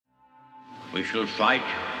We shall fight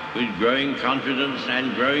with growing confidence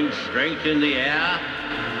and growing strength in the air.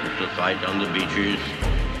 We shall fight on the beaches.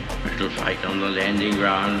 We shall fight on the landing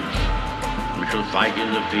grounds. We shall fight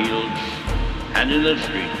in the fields and in the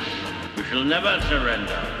streets. We shall never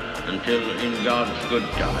surrender until, in God's good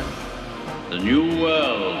time, the new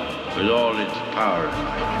world, with all its power and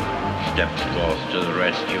might, steps forth to the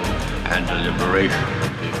rescue and the liberation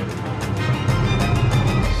of people.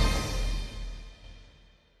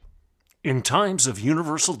 In times of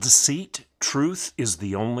universal deceit, truth is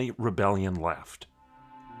the only rebellion left.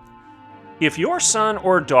 If your son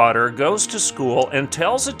or daughter goes to school and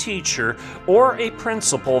tells a teacher or a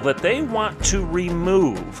principal that they want to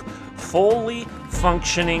remove fully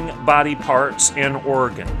functioning body parts and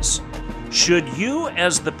organs, should you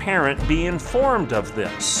as the parent be informed of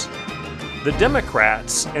this? The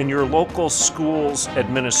Democrats and your local school's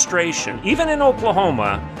administration, even in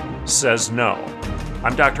Oklahoma, says no.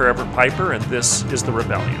 I'm Dr. Everett Piper, and this is The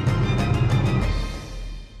Rebellion.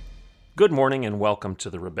 Good morning and welcome to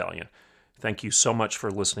The Rebellion. Thank you so much for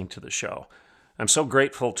listening to the show. I'm so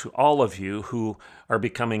grateful to all of you who are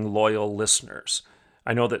becoming loyal listeners.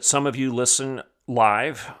 I know that some of you listen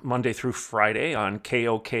live Monday through Friday on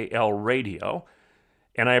KOKL radio,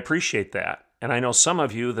 and I appreciate that. And I know some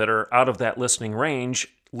of you that are out of that listening range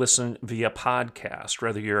listen via podcast,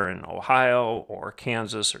 whether you're in Ohio or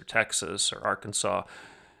Kansas or Texas or Arkansas,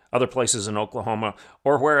 other places in Oklahoma,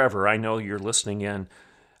 or wherever. I know you're listening in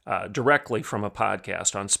directly from a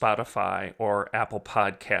podcast on Spotify or Apple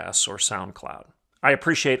Podcasts or SoundCloud. I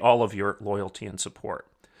appreciate all of your loyalty and support.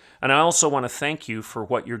 And I also want to thank you for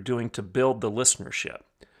what you're doing to build the listenership.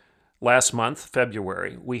 Last month,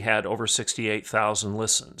 February, we had over 68,000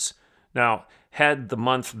 listens. Now, had the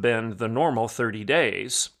month been the normal 30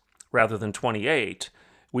 days rather than 28,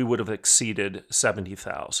 we would have exceeded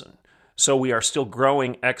 70,000. So we are still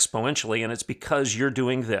growing exponentially, and it's because you're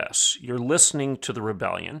doing this. You're listening to The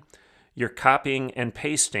Rebellion, you're copying and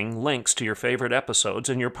pasting links to your favorite episodes,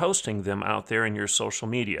 and you're posting them out there in your social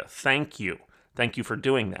media. Thank you. Thank you for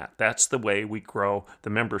doing that. That's the way we grow the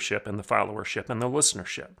membership and the followership and the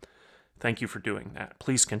listenership. Thank you for doing that.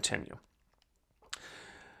 Please continue.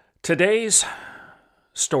 Today's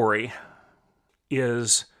story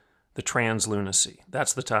is the trans lunacy.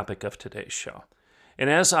 That's the topic of today's show.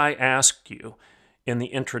 And as I asked you in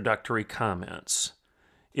the introductory comments,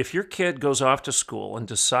 if your kid goes off to school and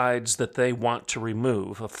decides that they want to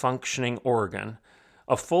remove a functioning organ,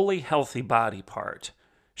 a fully healthy body part,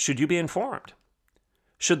 should you be informed?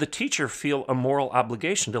 Should the teacher feel a moral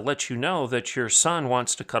obligation to let you know that your son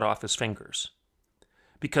wants to cut off his fingers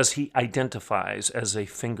because he identifies as a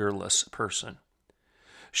fingerless person?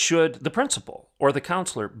 Should the principal or the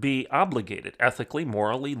counselor be obligated ethically,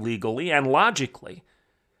 morally, legally, and logically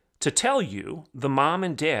to tell you, the mom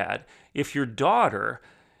and dad, if your daughter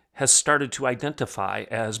has started to identify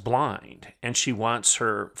as blind and she wants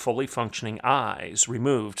her fully functioning eyes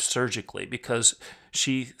removed surgically because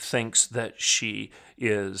she thinks that she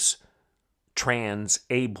is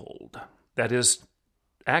trans-abled? That is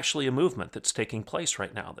actually a movement that's taking place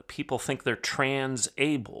right now, that people think they're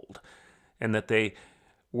trans-abled and that they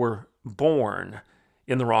were born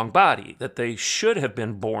in the wrong body, that they should have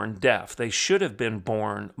been born deaf, they should have been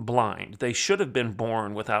born blind, they should have been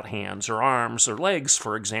born without hands or arms or legs,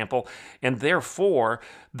 for example, and therefore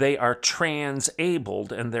they are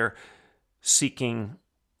trans-abled and they're seeking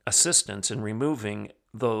assistance in removing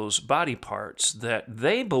those body parts that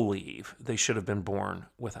they believe they should have been born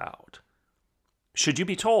without. Should you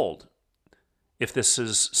be told if this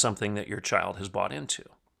is something that your child has bought into?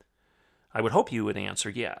 I would hope you would answer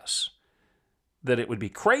yes, that it would be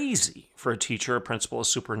crazy for a teacher, a principal, a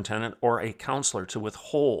superintendent, or a counselor to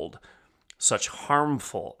withhold such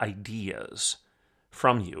harmful ideas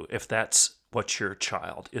from you if that's what your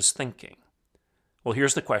child is thinking. Well,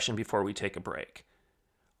 here's the question before we take a break.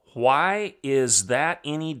 Why is that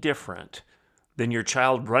any different than your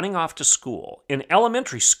child running off to school, in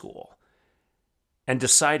elementary school, and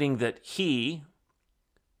deciding that he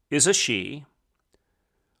is a she,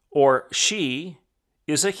 or she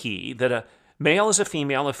is a he, that a male is a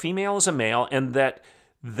female is a male, and that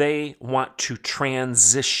they want to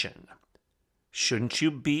transition? Shouldn't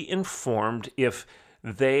you be informed if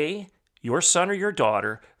they, your son or your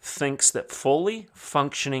daughter, thinks that fully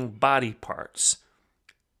functioning body parts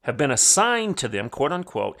have been assigned to them, quote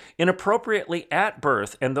unquote, inappropriately at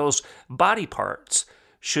birth, and those body parts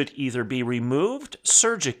should either be removed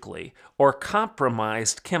surgically or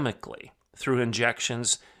compromised chemically through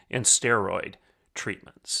injections and steroid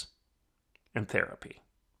treatments and therapy?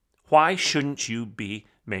 Why shouldn't you be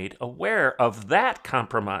made aware of that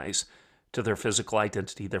compromise to their physical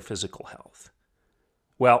identity, their physical health.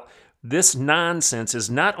 Well, this nonsense is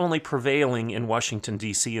not only prevailing in Washington,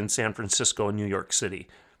 D.C., and San Francisco and New York City.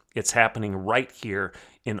 It's happening right here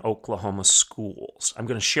in Oklahoma schools. I'm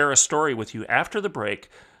going to share a story with you after the break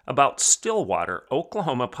about Stillwater,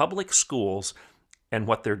 Oklahoma public schools and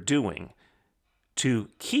what they're doing to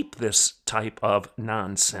keep this type of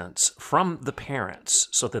nonsense from the parents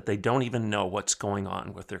so that they don't even know what's going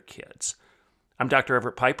on with their kids. I'm Dr.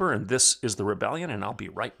 Everett Piper, and this is The Rebellion, and I'll be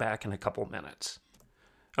right back in a couple minutes.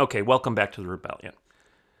 Okay, welcome back to The Rebellion.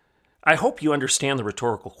 I hope you understand the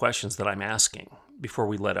rhetorical questions that I'm asking before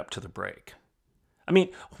we let up to the break. I mean,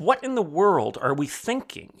 what in the world are we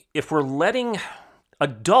thinking if we're letting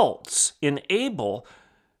adults enable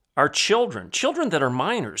our children that are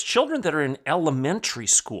minors, children that are in elementary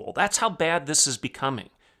school? That's how bad this is becoming.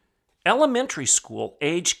 Elementary school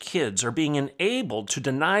age kids are being enabled to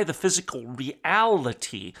deny the physical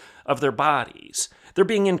reality of their bodies. They're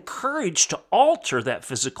being encouraged to alter that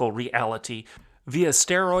physical reality via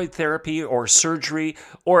steroid therapy or surgery,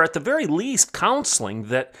 or at the very least counseling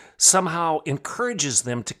that somehow encourages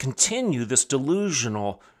them to continue this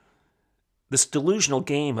delusional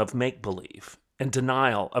game of make-believe and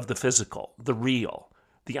denial of the physical, the real,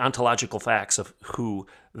 the ontological facts of who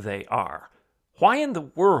they are. Why in the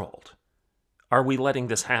world are we letting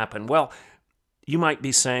this happen? Well, you might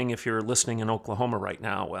be saying, if you're listening in Oklahoma right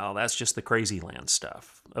now, well, that's just the crazy land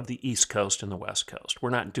stuff of the East Coast and the West Coast. We're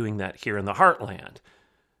not doing that here in the heartland.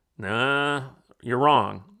 Nah, you're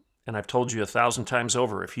wrong. And I've told you 1,000 times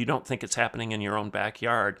over, if you don't think it's happening in your own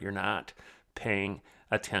backyard, you're not paying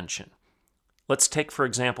attention. Let's take, for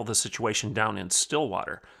example, the situation down in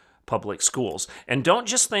Stillwater public schools. And don't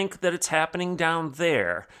just think that it's happening down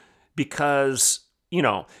there because,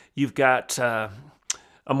 you've got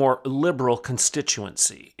a more liberal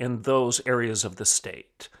constituency in those areas of the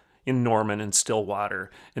state, in Norman and Stillwater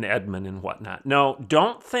and Edmond and whatnot. No,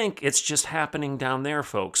 don't think it's just happening down there,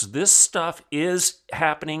 folks. This stuff is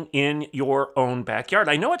happening in your own backyard.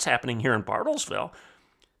 I know it's happening here in Bartlesville.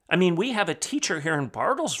 I mean, we have a teacher here in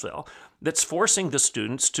Bartlesville that's forcing the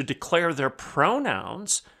students to declare their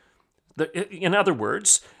pronouns. In other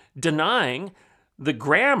words, denying the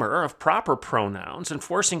grammar of proper pronouns and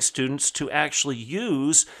forcing students to actually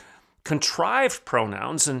use contrived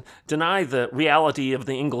pronouns and deny the reality of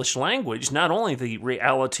the English language, not only the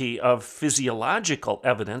reality of physiological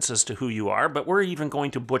evidence as to who you are, but we're even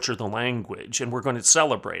going to butcher the language and we're going to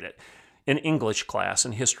celebrate it in English class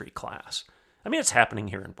and history class. I mean, it's happening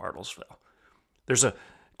here in Bartlesville. There's a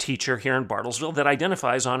teacher here in Bartlesville that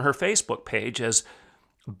identifies on her Facebook page as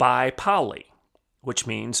bi-poly, which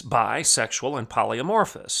means bisexual and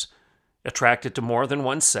polyamorphous, attracted to more than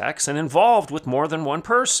one sex and involved with more than one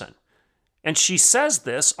person. And she says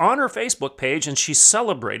this on her Facebook page, and she's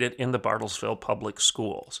celebrated in the Bartlesville public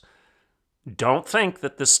schools. Don't think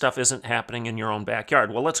that this stuff isn't happening in your own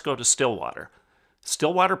backyard. Well, let's go to Stillwater.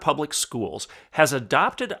 Stillwater Public Schools has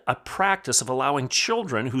adopted a practice of allowing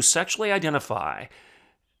children who sexually identify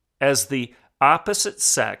as the opposite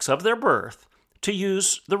sex of their birth to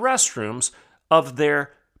use the restrooms of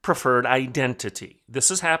their preferred identity. This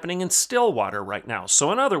is happening in Stillwater right now.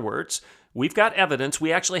 So in other words, we've got evidence,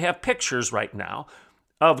 we actually have pictures right now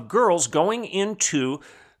of girls going into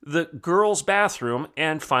the girls' bathroom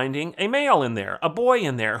and finding a male in there, a boy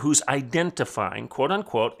in there who's identifying, quote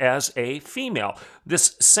unquote, as a female.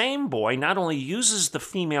 This same boy not only uses the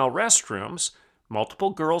female restrooms, multiple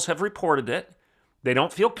girls have reported it, they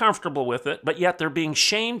don't feel comfortable with it, but yet they're being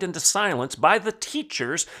shamed into silence by the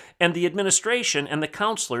teachers and the administration and the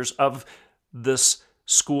counselors of this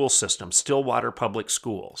school system, Stillwater Public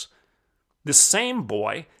Schools. This same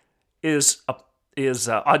boy is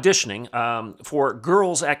auditioning for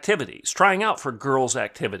girls' activities, trying out for girls'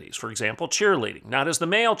 activities. For example, cheerleading, not as the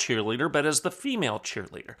male cheerleader, but as the female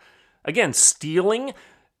cheerleader. Again, stealing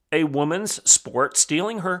a woman's sport,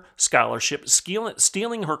 stealing her scholarship,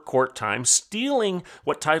 stealing her court time, stealing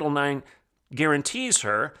what Title IX guarantees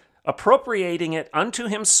her, appropriating it unto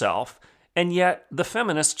himself, and yet the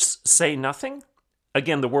feminists say nothing?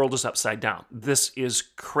 Again, the world is upside down. This is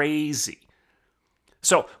crazy.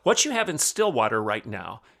 So what you have in Stillwater right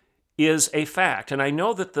now is a fact, and I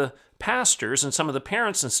know that the pastors and some of the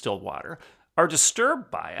parents in Stillwater are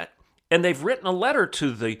disturbed by it, and they've written a letter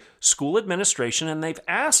to the school administration, and they've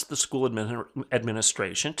asked the school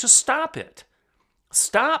administration to stop it.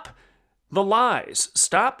 Stop the lies.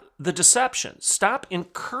 Stop the deception. Stop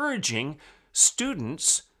encouraging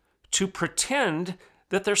students to pretend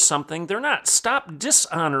that there's something they're not. Stop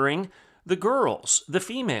dishonoring the girls, the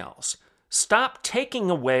females. Stop taking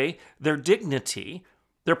away their dignity,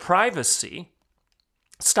 their privacy,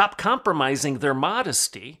 Stop compromising their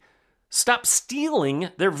modesty. Stop stealing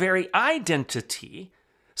their very identity.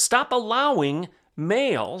 Stop allowing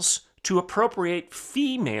males to appropriate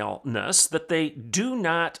femaleness that they do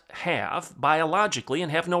not have biologically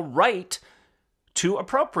and have no right to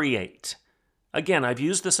appropriate. Again, I've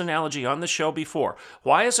used this analogy on the show before.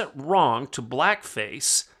 Why is it wrong to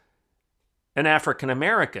blackface an African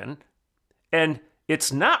American, and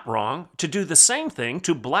it's not wrong to do the same thing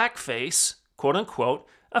to blackface, quote unquote,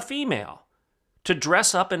 a female? To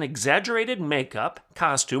dress up in exaggerated makeup,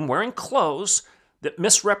 costume, wearing clothes that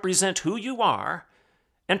misrepresent who you are,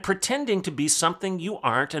 and pretending to be something you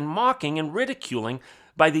aren't, and mocking and ridiculing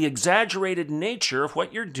by the exaggerated nature of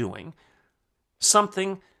what you're doing,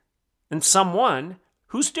 something and someone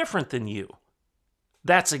who's different than you.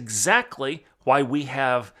 That's exactly why we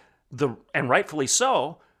have and rightfully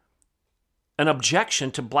so, an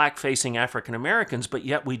objection to blackfacing African Americans, but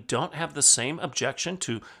yet we don't have the same objection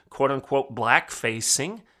to quote-unquote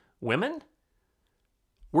blackfacing women?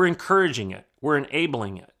 We're encouraging it. We're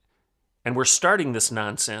enabling it. And we're starting this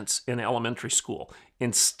nonsense in elementary school,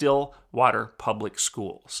 in Stillwater Public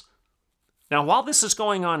Schools. Now, while this is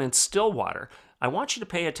going on in Stillwater, I want you to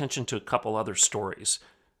pay attention to a couple other stories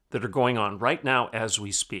that are going on right now as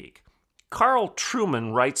we speak. Carl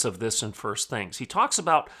Trueman writes of this in First Things. He talks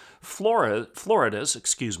about Florida's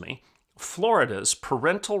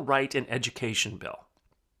Parental Right in Education Bill.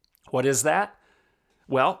 What is that?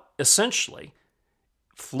 Well, essentially,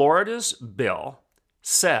 Florida's bill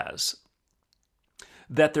says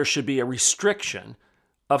that there should be a restriction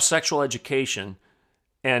of sexual education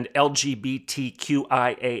and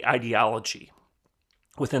LGBTQIA ideology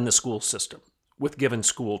within the school system, with given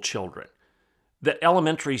school children. That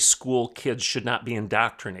elementary school kids should not be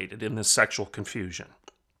indoctrinated in this sexual confusion.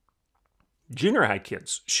 Junior high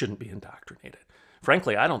kids shouldn't be indoctrinated.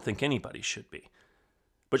 Frankly, I don't think anybody should be.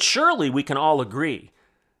 But surely we can all agree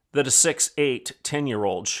that a 6, 8,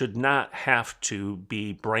 10-year-old should not have to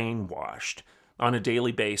be brainwashed on a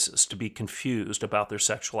daily basis to be confused about their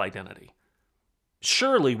sexual identity.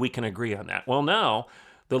 Surely we can agree on that. Well, now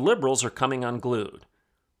the liberals are coming unglued.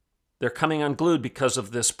 They're coming unglued because of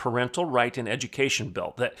this parental right in education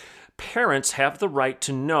bill, that parents have the right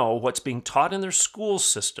to know what's being taught in their school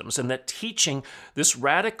systems, and that teaching this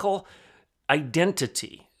radical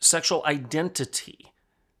identity, sexual identity,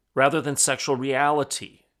 rather than sexual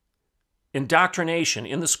reality, indoctrination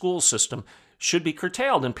in the school system should be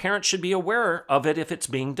curtailed, and parents should be aware of it if it's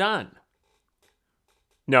being done.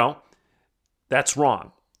 No, that's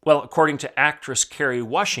wrong. Well, according to actress Kerry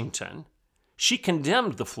Washington, she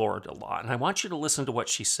condemned the Florida law, and I want you to listen to what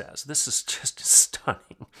she says. This is just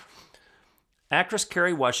stunning. Actress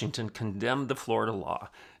Kerry Washington condemned the Florida law,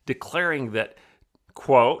 declaring that,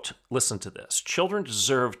 quote, listen to this, children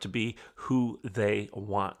deserve to be who they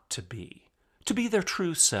want to be their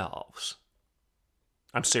true selves.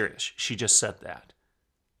 I'm serious. She just said that.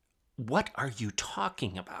 What are you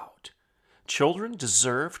talking about? Children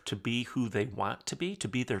deserve to be who they want to be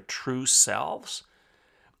their true selves?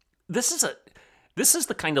 This is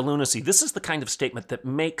the kind of lunacy, this is the kind of statement that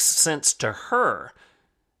makes sense to her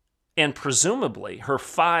and presumably her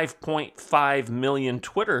 5.5 million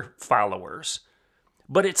Twitter followers.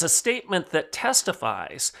 But it's a statement that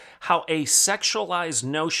testifies how a sexualized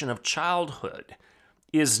notion of childhood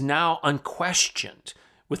is now unquestioned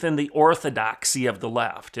within the orthodoxy of the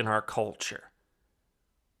left in our culture.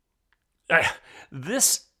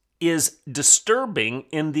 This is disturbing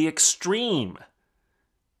in the extreme.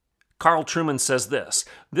 Carl Trueman says this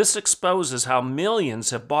exposes how millions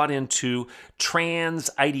have bought into trans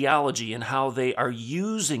ideology and how they are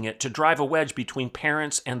using it to drive a wedge between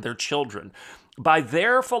parents and their children. By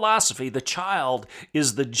their philosophy, the child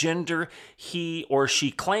is the gender he or she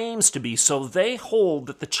claims to be, so they hold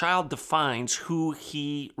that the child defines who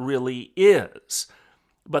he really is,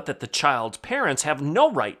 but that the child's parents have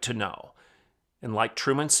no right to know. And like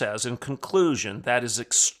Trueman says, in conclusion, that is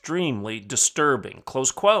extremely disturbing.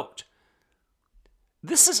 Close quote.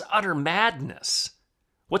 This is utter madness.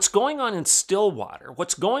 What's going on in Stillwater,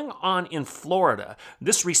 what's going on in Florida,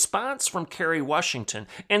 this response from Kerry Washington,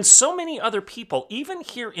 and so many other people, even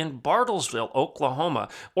here in Bartlesville, Oklahoma,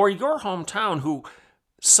 or your hometown, who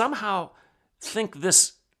somehow think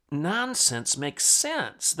this nonsense makes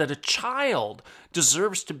sense, that a child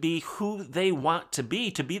deserves to be who they want to be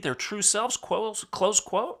their true selves, close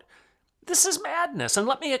quote. This is madness, and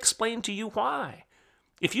let me explain to you why.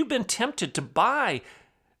 If you've been tempted to buy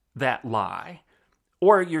that lie,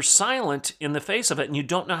 or you're silent in the face of it and you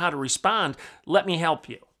don't know how to respond, let me help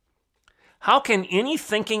you. How can any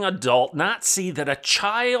thinking adult not see that a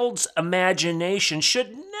child's imagination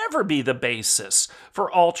should never be the basis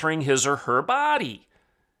for altering his or her body.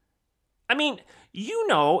 I mean, you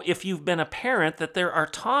know, if you've been a parent, that there are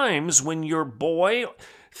times when your boy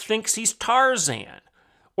thinks he's Tarzan,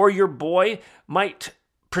 or your boy might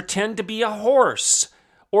pretend to be a horse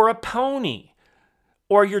or a pony,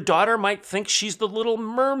 or your daughter might think she's the Little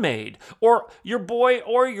Mermaid, or your boy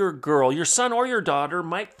or your girl, your son or your daughter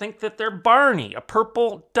might think that they're Barney, a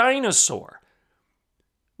purple dinosaur.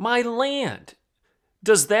 My land.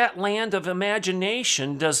 Does that land of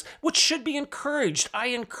imagination, which should be encouraged, I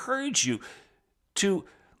encourage you to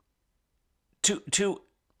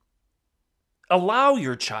allow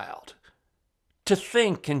your child to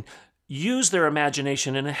think and use their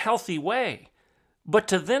imagination in a healthy way, but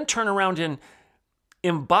to then turn around and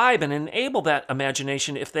imbibe and enable that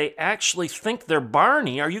imagination if they actually think they're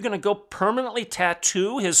Barney. Are you going to go permanently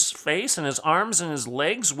tattoo his face and his arms and his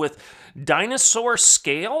legs with dinosaur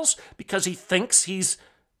scales because he thinks he's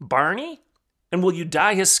Barney? And will you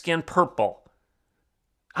dye his skin purple?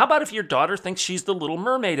 How about if your daughter thinks she's the Little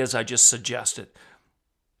Mermaid, as I just suggested?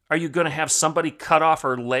 Are you going to have somebody cut off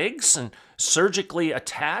her legs and surgically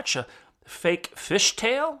attach a fake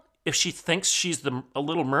fishtail if she thinks she's a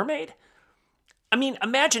Little Mermaid? I mean,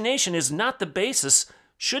 imagination is not the basis,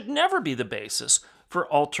 should never be the basis for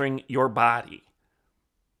altering your body.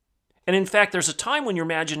 And in fact, there's a time when your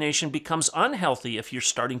imagination becomes unhealthy if you're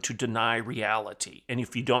starting to deny reality and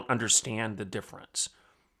if you don't understand the difference.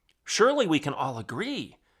 Surely we can all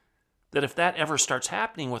agree that if that ever starts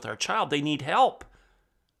happening with our child, they need help.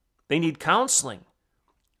 They need counseling.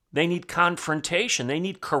 They need confrontation. They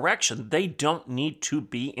need correction. They don't need to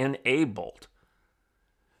be enabled.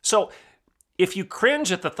 So, if you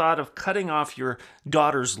cringe at the thought of cutting off your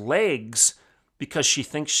daughter's legs because she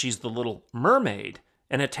thinks she's the Little Mermaid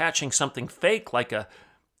and attaching something fake like a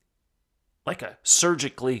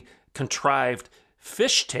surgically contrived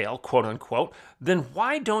fishtail, quote unquote, then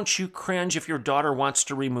why don't you cringe if your daughter wants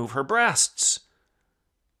to remove her breasts?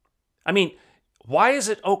 I mean, why is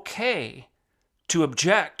it okay to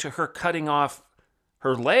object to her cutting off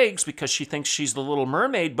her legs because she thinks she's the Little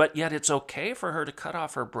Mermaid, but yet it's okay for her to cut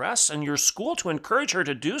off her breasts and your school to encourage her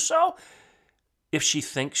to do so if she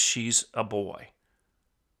thinks she's a boy?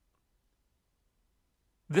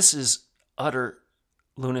 This is utter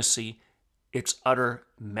lunacy. It's utter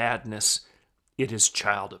madness. It is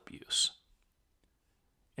child abuse.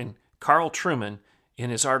 And Carl Trueman, in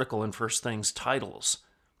his article in First Things, titles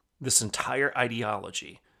this entire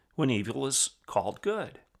ideology "When Evil is Called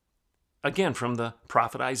Good." Again, from the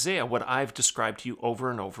prophet Isaiah, what I've described to you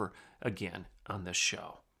over and over again on this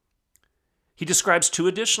show. He describes two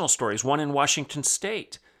additional stories, one in Washington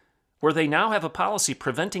State, where they now have a policy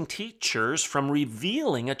preventing teachers from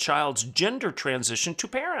revealing a child's gender transition to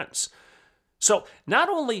parents. So not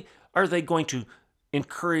only are they going to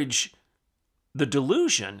encourage the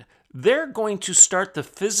delusion, they're going to start the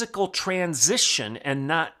physical transition and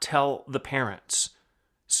not tell the parents.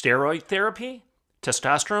 Steroid therapy?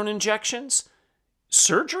 Testosterone injections,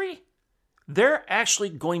 surgery, they're actually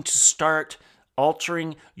going to start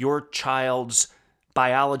altering your child's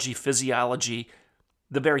biology, physiology,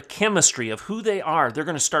 the very chemistry of who they are. They're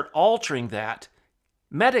going to start altering that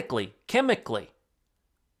medically, chemically,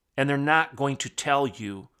 and they're not going to tell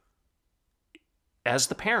you as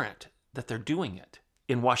the parent that they're doing it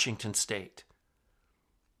in Washington State.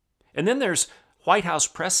 And then there's White House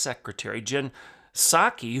Press Secretary Jen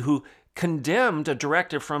Psaki, who condemned a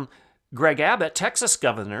directive from Greg Abbott, Texas's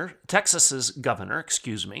governor,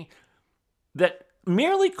 that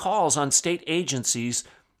merely calls on state agencies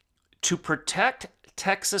to protect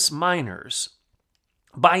Texas minors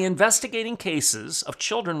by investigating cases of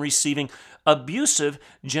children receiving abusive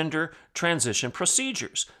gender transition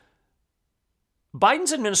procedures.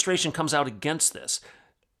 Biden's administration comes out against this.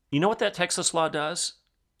 You know what that Texas law does?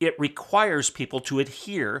 It requires people to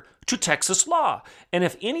adhere to Texas law. And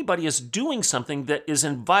if anybody is doing something that is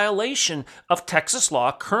in violation of Texas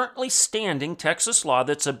law, currently standing Texas law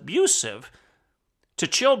that's abusive to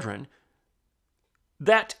children,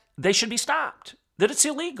 that they should be stopped, that it's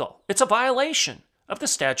illegal. It's a violation of the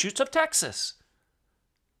statutes of Texas.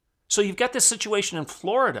 So you've got this situation in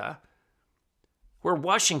Florida where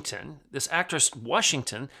Washington, this actress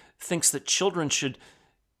Washington, thinks that children should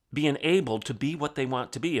be enabled to be what they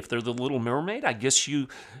want to be. If they're the Little Mermaid, I guess you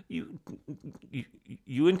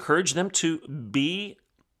encourage them to be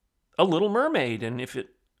a Little Mermaid. And if it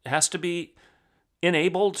has to be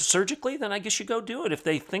enabled surgically, then I guess you go do it. If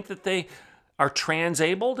they think that they are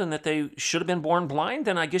transabled and that they should have been born blind,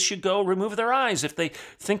 then I guess you go remove their eyes. If they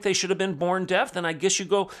think they should have been born deaf, then I guess you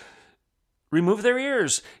go remove their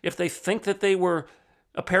ears. If they think that they were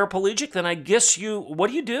a paraplegic, then I guess what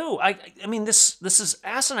do you do? I mean, this is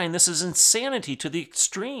asinine. This is insanity to the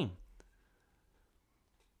extreme.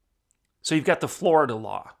 So you've got the Florida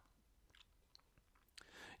law.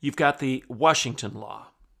 You've got the Washington law,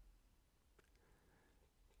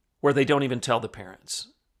 where they don't even tell the parents.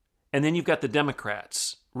 And then you've got the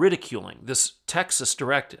Democrats ridiculing this Texas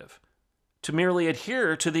directive to merely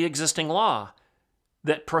adhere to the existing law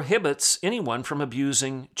that prohibits anyone from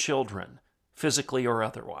abusing children, physically or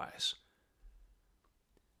otherwise.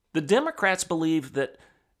 The Democrats believe that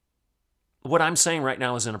what I'm saying right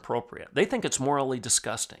now is inappropriate. They think it's morally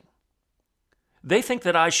disgusting. They think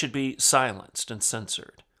that I should be silenced and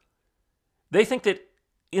censored. They think that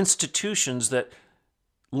institutions that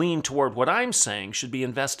lean toward what I'm saying should be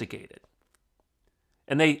investigated.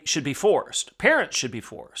 And they should be forced, parents should be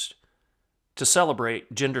forced, to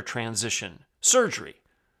celebrate gender transition surgery,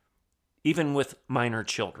 even with minor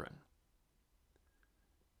children.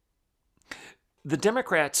 The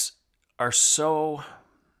Democrats are so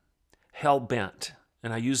hell-bent,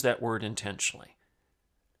 and I use that word intentionally.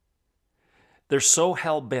 They're so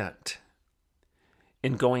hell-bent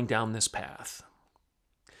in going down this path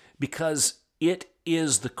because it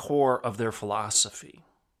is the core of their philosophy.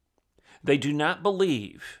 They do not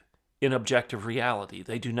believe in objective reality.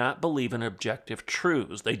 They do not believe in objective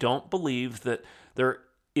truths. They don't believe that there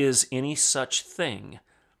is any such thing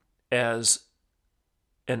as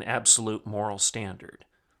an absolute moral standard.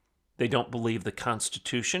 They don't believe the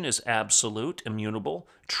Constitution is absolute, immutable,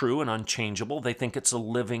 true, and unchangeable. They think it's a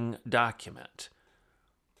living document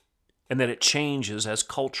and that it changes as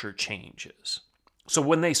culture changes. So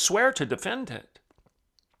when they swear to defend it,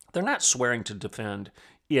 they're not swearing to defend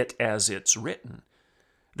it as it's written.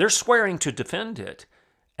 They're swearing to defend it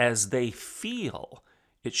as they feel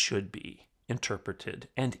it should be interpreted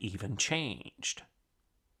and even changed.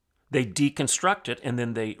 They deconstruct it and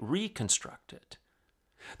then they reconstruct it.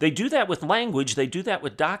 They do that with language, they do that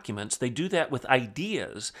with documents, they do that with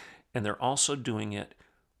ideas, and they're also doing it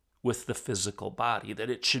with the physical body, that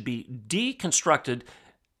it should be deconstructed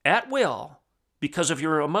at will because of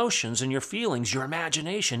your emotions and your feelings, your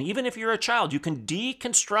imagination. Even if you're a child, you can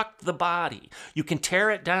deconstruct the body. You can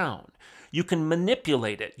tear it down. You can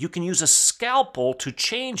manipulate it. You can use a scalpel to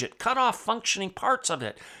change it, cut off functioning parts of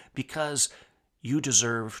it, because you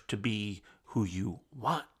deserve to be who you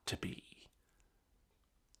want to be.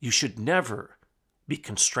 You should never be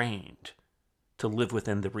constrained to live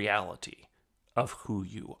within the reality of who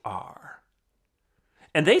you are.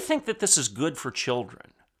 And they think that this is good for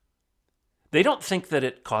children. They don't think that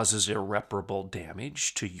it causes irreparable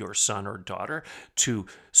damage to your son or daughter to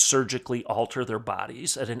surgically alter their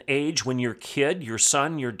bodies at an age when your kid, your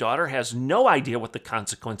son, your daughter has no idea what the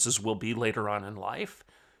consequences will be later on in life.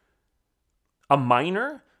 A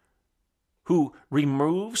minor who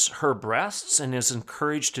removes her breasts and is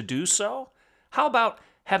encouraged to do so? How about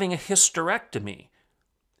having a hysterectomy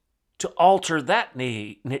to alter that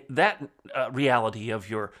reality of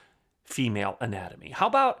your female anatomy? How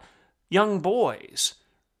about young boys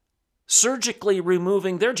surgically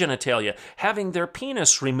removing their genitalia, having their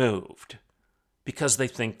penis removed because they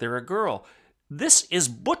think they're a girl? This is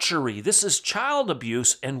butchery. This is child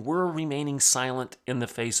abuse, and we're remaining silent in the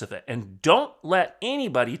face of it. And don't let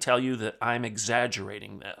anybody tell you that I'm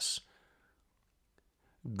exaggerating this.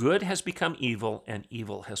 Good has become evil, and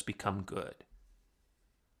evil has become good.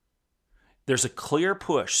 There's a clear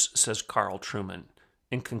push, says Carl Trueman,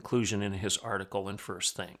 in conclusion in his article in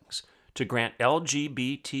First Things, to grant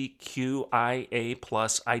LGBTQIA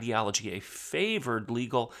plus ideology a favored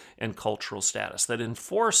legal and cultural status that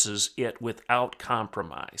enforces it without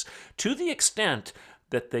compromise, to the extent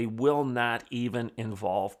that they will not even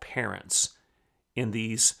involve parents in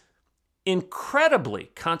these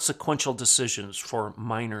incredibly consequential decisions for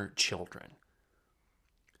minor children.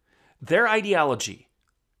 Their ideology,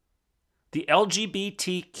 the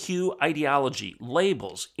LGBTQ ideology,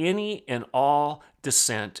 labels any and all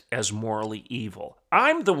dissent as morally evil.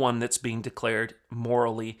 I'm the one that's being declared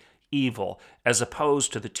morally evil, as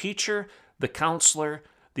opposed to the teacher, the counselor,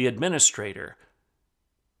 the administrator,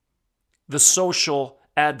 the social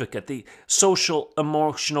advocate, the social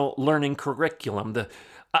emotional learning curriculum.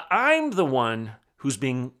 I'm the one who's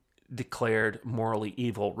being declared morally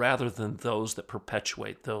evil rather than those that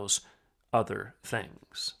perpetuate those other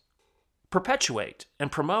things. Perpetuate and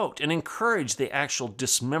promote and encourage the actual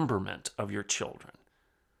dismemberment of your children.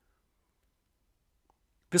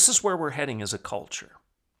 This is where we're heading as a culture.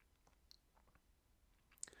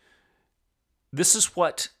 This is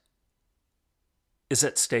what is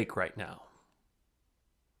at stake right now.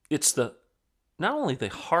 It's not only the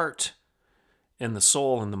heart and the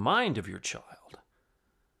soul and the mind of your child,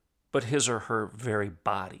 but his or her very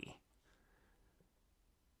body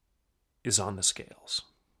is on the scales,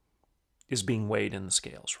 is being weighed in the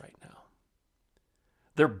scales right now.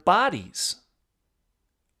 Their bodies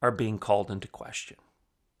are being called into question.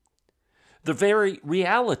 The very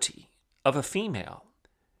reality of a female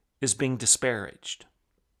is being disparaged.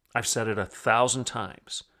 I've said it 1,000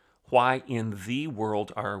 times. Why in the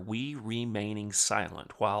world are we remaining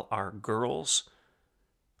silent while our girls,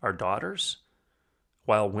 our daughters,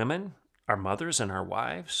 while women, our mothers and our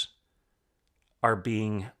wives, are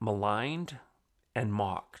being maligned and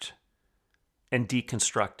mocked and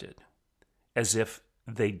deconstructed as if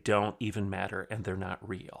they don't even matter and they're not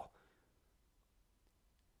real?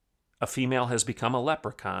 A female has become a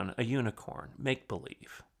leprechaun, a unicorn,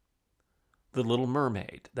 make-believe. The Little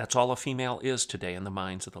Mermaid, that's all a female is today in the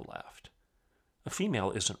minds of the left. A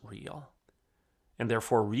female isn't real, and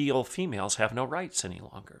therefore real females have no rights any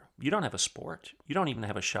longer. You don't have a sport. You don't even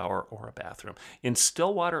have a shower or a bathroom. In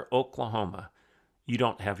Stillwater, Oklahoma, you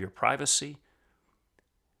don't have your privacy.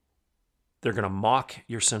 They're going to mock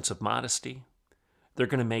your sense of modesty. They're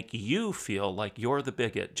going to make you feel like you're the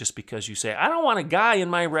bigot just because you say, I don't want a guy in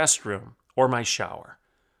my restroom or my shower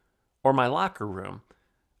or my locker room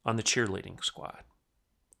on the cheerleading squad.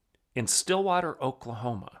 In Stillwater,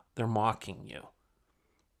 Oklahoma, they're mocking you.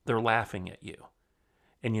 They're laughing at you.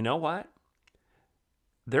 And you know what?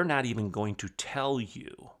 They're not even going to tell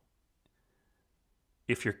you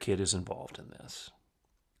if your kid is involved in this.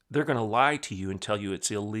 They're going to lie to you and tell you it's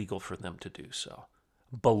illegal for them to do so.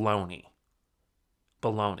 Baloney.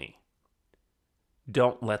 Baloney.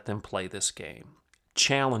 Don't let them play this game.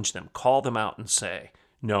 Challenge them. Call them out and say,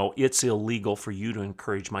 no, it's illegal for you to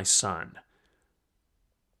encourage my son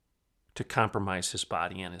to compromise his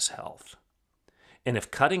body and his health. And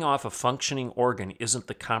if cutting off a functioning organ isn't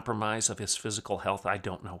the compromise of his physical health, I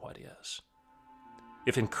don't know what is.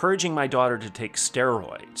 If encouraging my daughter to take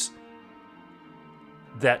steroids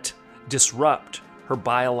that disrupt her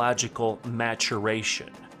biological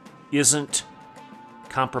maturation isn't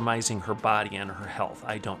compromising her body and her health,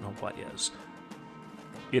 I don't know what is.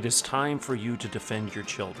 It is time for you to defend your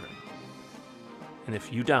children. And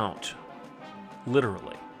if you don't,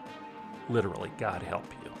 literally, God help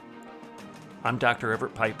you. I'm Dr.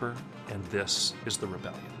 Everett Piper, and this is The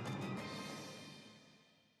Rebellion.